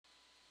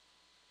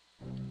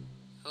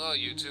Hello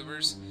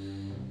YouTubers,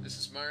 this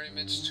is Mario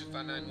Mitch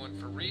 2591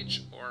 for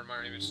Reach, or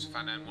Mario Mitch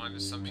 2591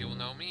 as some people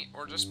know me,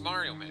 or just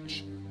Mario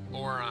Mitch,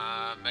 or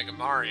Mega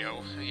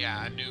Mario,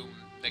 yeah, a new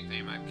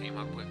nickname I came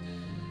up with.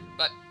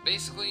 But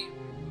basically,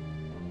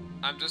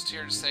 I'm just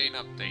here to say an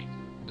update.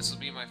 This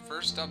will be my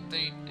first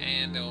update,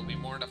 and there will be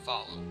more to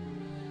follow.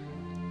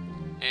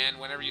 And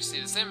whenever you see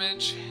this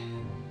image,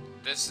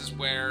 this is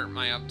where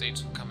my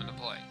updates will come into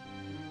play.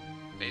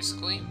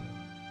 Basically,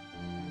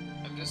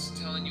 I'm just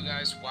telling you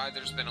guys why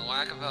there's been a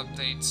lack of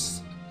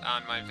updates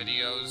on my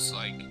videos,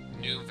 like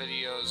new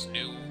videos,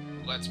 new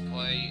Let's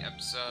Play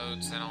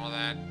episodes, and all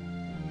that.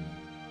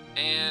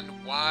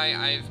 And why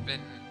I've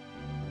been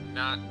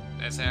not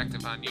as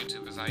active on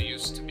YouTube as I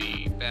used to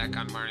be back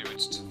on Mario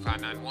Mitch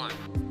 2591.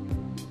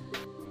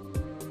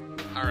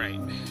 Alright,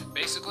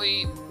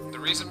 basically, the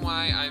reason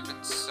why I've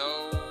been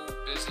so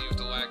busy with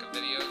the lack of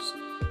videos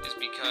is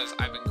because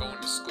I've been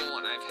going to school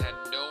and I've had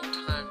no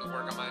time to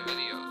work on my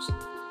videos.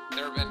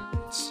 There have been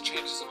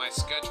changes in my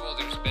schedule,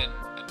 there's been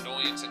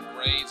annoyance in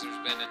grades, there's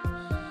been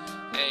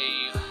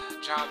a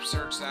job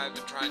search that I've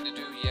been trying to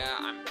do. Yeah,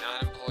 I'm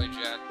not employed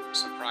yet,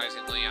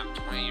 surprisingly. I'm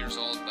 20 years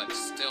old, but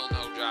still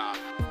no job.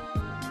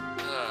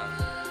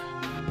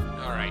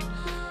 Alright,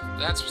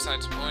 that's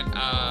besides the point.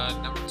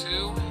 Number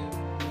 2,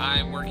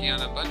 I'm working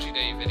on a Bungie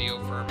Day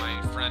video for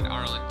my friend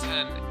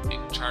Arlen10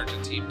 in charge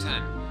of Team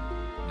 10.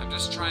 I'm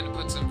just trying to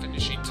put some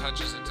finishing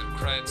touches into the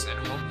credits, and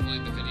hopefully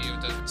the video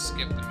doesn't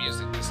skip the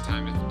music this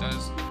time. If it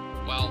does,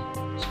 well,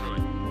 screw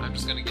it. I'm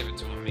just gonna give it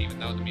to him, even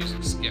though the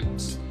music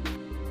skips.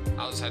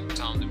 I'll just have to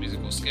tell him the music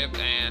will skip,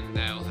 and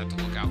they'll have to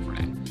look out for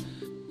that.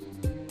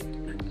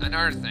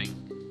 Another thing,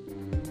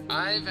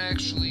 I've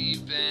actually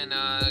been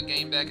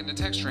getting back into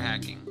texture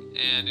hacking,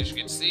 and as you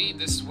can see,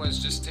 this was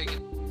just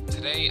taken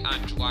today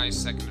on July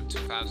 2nd of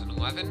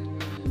 2011,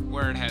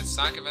 where it has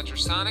Sonic Adventure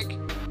Sonic,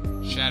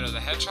 Shadow the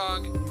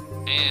Hedgehog,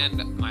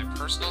 and my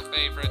personal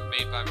favorite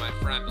made by my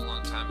friend a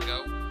long time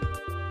ago,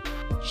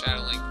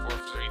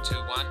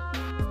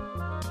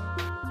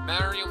 ShadowLink4321,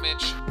 Mario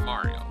Mitch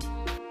Mario.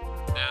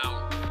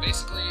 Now,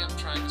 basically I'm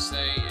trying to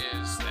say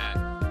is that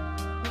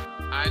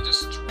I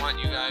just want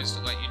you guys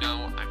to let you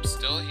know I'm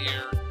still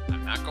here,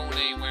 I'm not going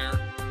anywhere,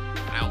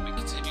 and I'll be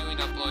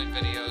continuing uploading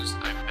videos.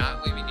 I'm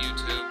not leaving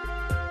YouTube,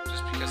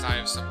 just because I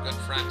have some good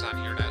friends on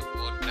here that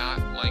would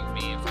not like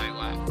me if I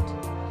left.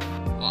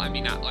 Well, I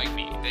mean not like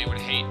me, they would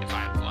hate if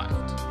I had left.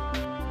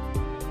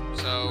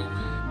 So,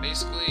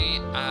 basically,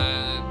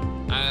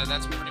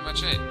 that's pretty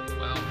much it.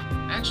 Well,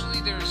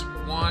 actually there's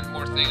one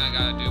more thing I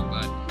gotta do,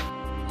 but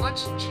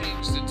let's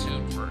change the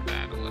tune for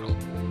that a little.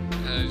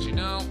 Because, you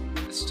know,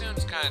 this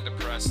tune's kind of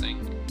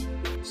depressing.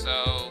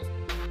 So,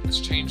 let's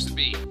change the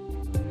beat.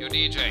 Yo,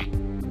 DJ,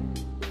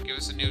 give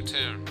us a new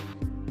tune.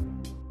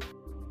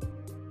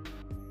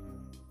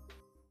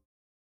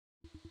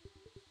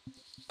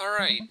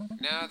 Alright,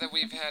 now that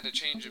we've had a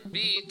change in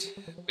beat,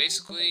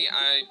 basically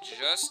I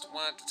just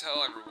want to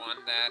tell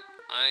everyone that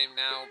I'm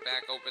now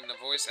back open to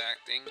voice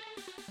acting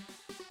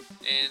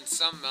in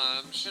some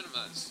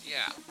machinimas.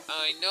 Yeah,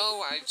 I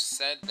know I've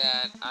said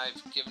that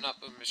I've given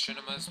up on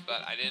machinimas,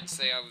 but I didn't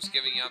say I was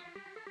giving up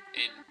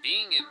in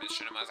being in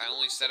machinimas. I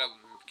only said I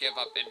would give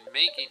up in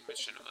making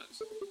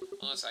machinimas.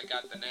 Unless I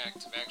got the knack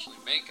to actually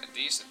make a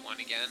decent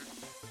one again.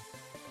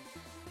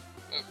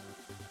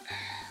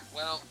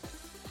 Well,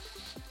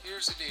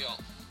 here's the deal.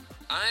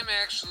 I'm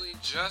actually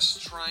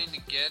just trying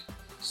to get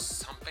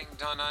something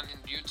done on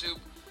YouTube,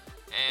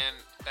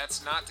 and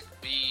that's not to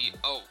be,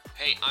 oh,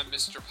 hey, I'm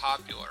Mr.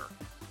 Popular.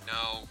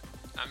 No,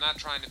 I'm not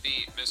trying to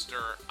be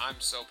Mr. I'm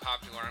so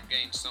popular, I'm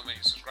getting so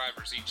many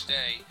subscribers each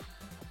day.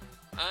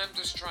 I'm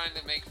just trying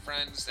to make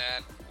friends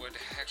that would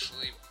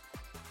actually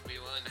be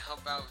willing to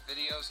help out with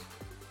videos,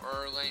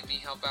 or let me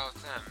help out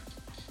with them.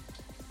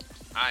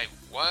 I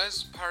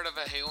was part of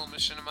a Halo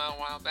machinima a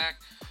while back,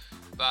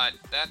 but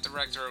that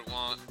director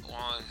long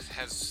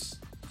has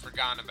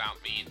forgotten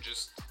about me and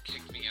just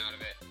kicked me out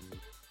of it.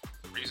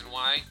 Reason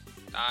why?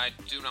 I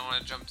do not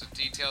want to jump to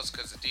details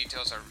because the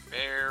details are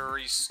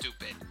very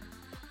stupid.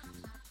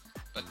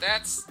 But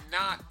that's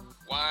not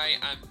why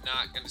I'm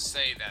not going to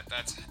say that.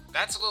 That's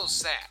a little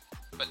sad.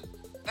 But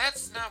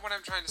that's not what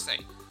I'm trying to say.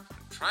 What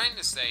I'm trying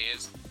to say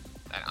is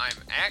that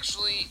I'm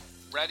actually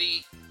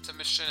ready to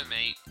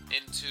machinimate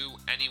into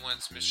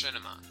anyone's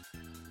machinima.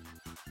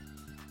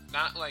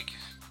 Not like...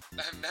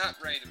 I'm not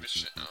ready to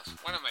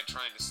what am I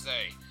trying to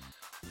say?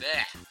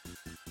 Blech.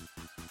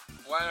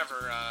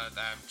 Whatever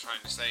that I'm trying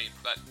to say,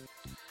 but...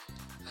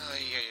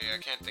 I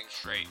can't think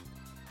straight.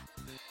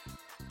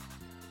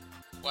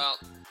 Well,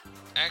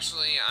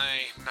 actually,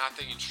 I'm not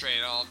thinking straight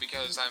at all,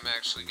 because I'm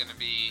actually going to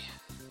be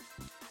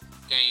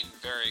getting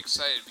very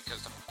excited,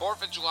 because the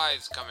 4th of July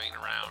is coming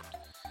around.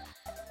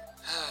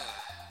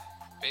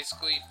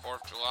 Basically,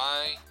 4th of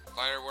July,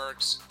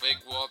 fireworks, big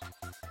whoop.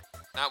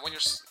 Not when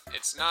it's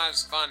not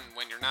as fun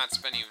when you're not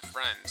spending with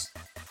friends.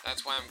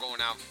 That's why I'm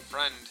going out with a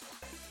friend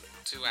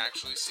to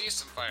actually see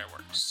some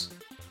fireworks.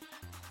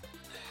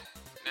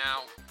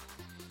 Now,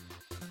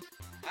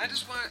 I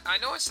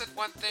know I said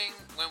one thing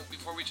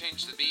before we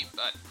changed the beat,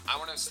 but I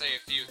want to say a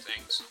few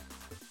things.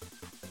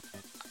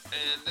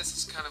 And this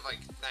is kind of like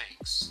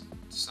thanks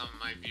to some of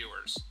my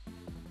viewers.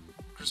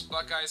 Chris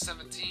Buckeye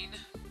 17,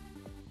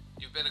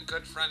 you've been a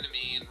good friend to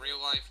me in real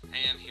life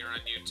and here on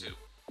YouTube.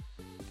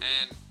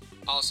 And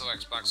also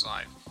Xbox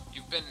Live.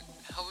 You've been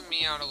helping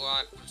me out a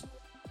lot with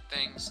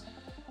things,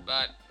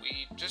 but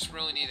we just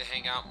really need to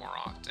hang out more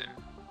often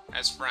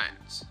as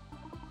friends.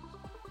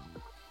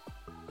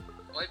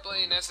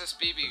 Whiteblade and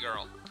SSBB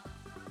Girl,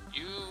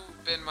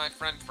 you've been my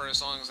friend for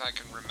as long as I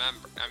can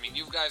remember. I mean,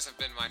 you guys have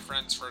been my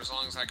friends for as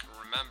long as I can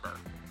remember.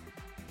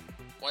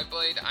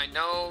 Whiteblade, I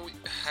know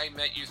I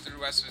met you through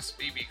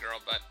SSBB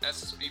Girl, but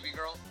SSBB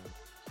Girl,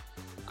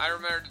 I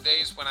remember the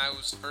days when I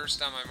was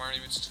first on my Mario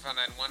Boots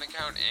 2591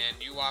 account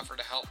and you offered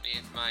to help me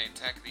with my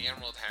Attack of the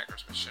Emerald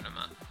Hackers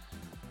machinima.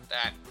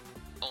 That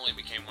only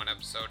became one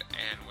episode,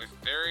 and with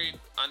very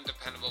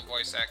undependable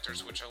voice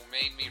actors, which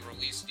made me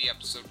release the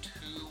episode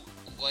too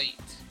late.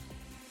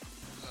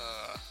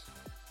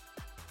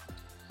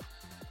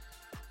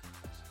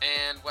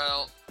 And,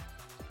 well,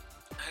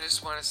 I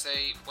just want to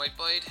say,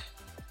 Whiteblade,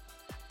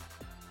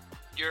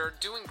 you're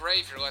doing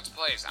great for your Let's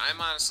Plays.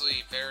 I'm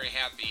honestly very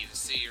happy to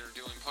see you're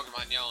doing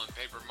Pokemon Yellow and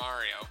Paper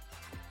Mario.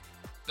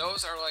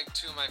 Those are like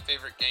two of my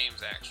favorite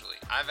games, actually.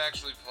 I've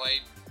actually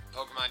played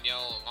Pokemon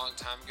Yellow a long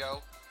time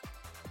ago,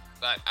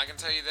 but I can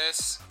tell you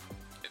this,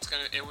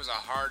 it was a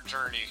hard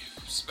journey,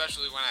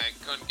 especially when I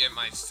couldn't get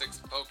my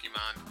 6th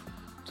Pokemon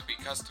to be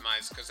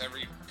customized, because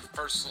every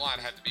first slot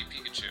had to be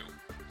Pikachu.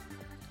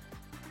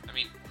 I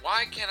mean,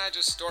 why can't I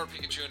just store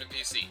Pikachu in a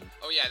PC?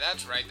 Oh yeah,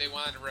 that's right, they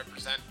wanted to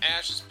represent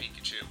Ash's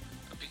Pikachu.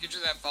 A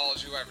Pikachu that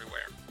follows you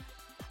everywhere.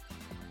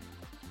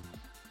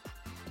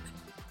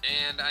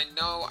 And I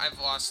know I've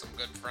lost some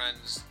good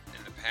friends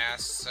in the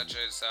past, such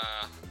as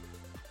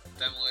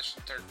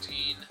Demolition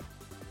 13,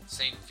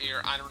 Saint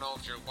Fear. I don't know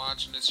if you're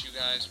watching this, you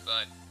guys,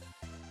 but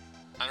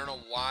I don't know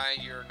why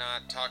you're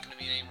not talking to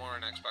me anymore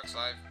on Xbox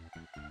Live.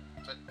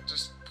 But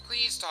just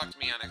please talk to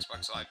me on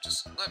Xbox Live.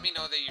 Just let me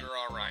know that you're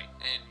alright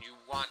and you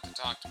want to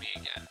talk to me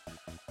again.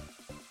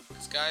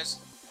 Because, guys,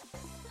 I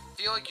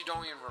feel like you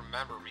don't even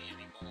remember me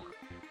anymore.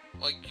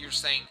 Like you're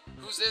saying,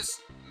 who's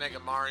this Mega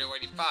Mario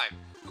 85?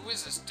 Who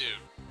is this dude?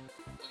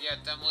 Well, yeah,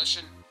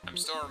 Demolition, I'm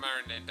still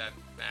remembering it.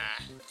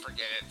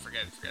 Forget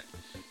it.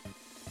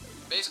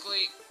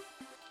 Basically,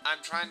 I'm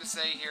trying to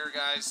say here,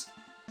 guys,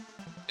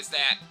 is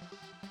that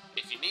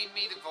if you need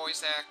me to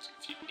voice act,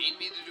 if you need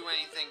me to do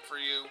anything for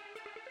you,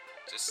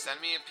 just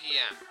send me a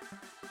PM.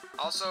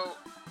 Also,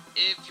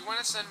 if you want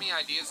to send me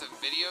ideas of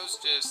videos,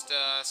 just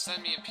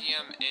send me a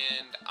PM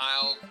and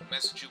I'll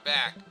message you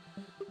back.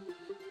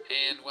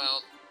 And,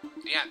 well,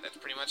 yeah, that's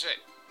pretty much it.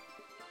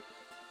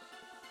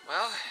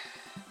 Well,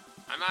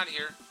 I'm out of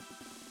here.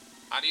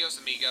 Adios,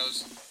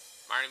 amigos.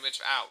 Mario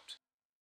Mitch out.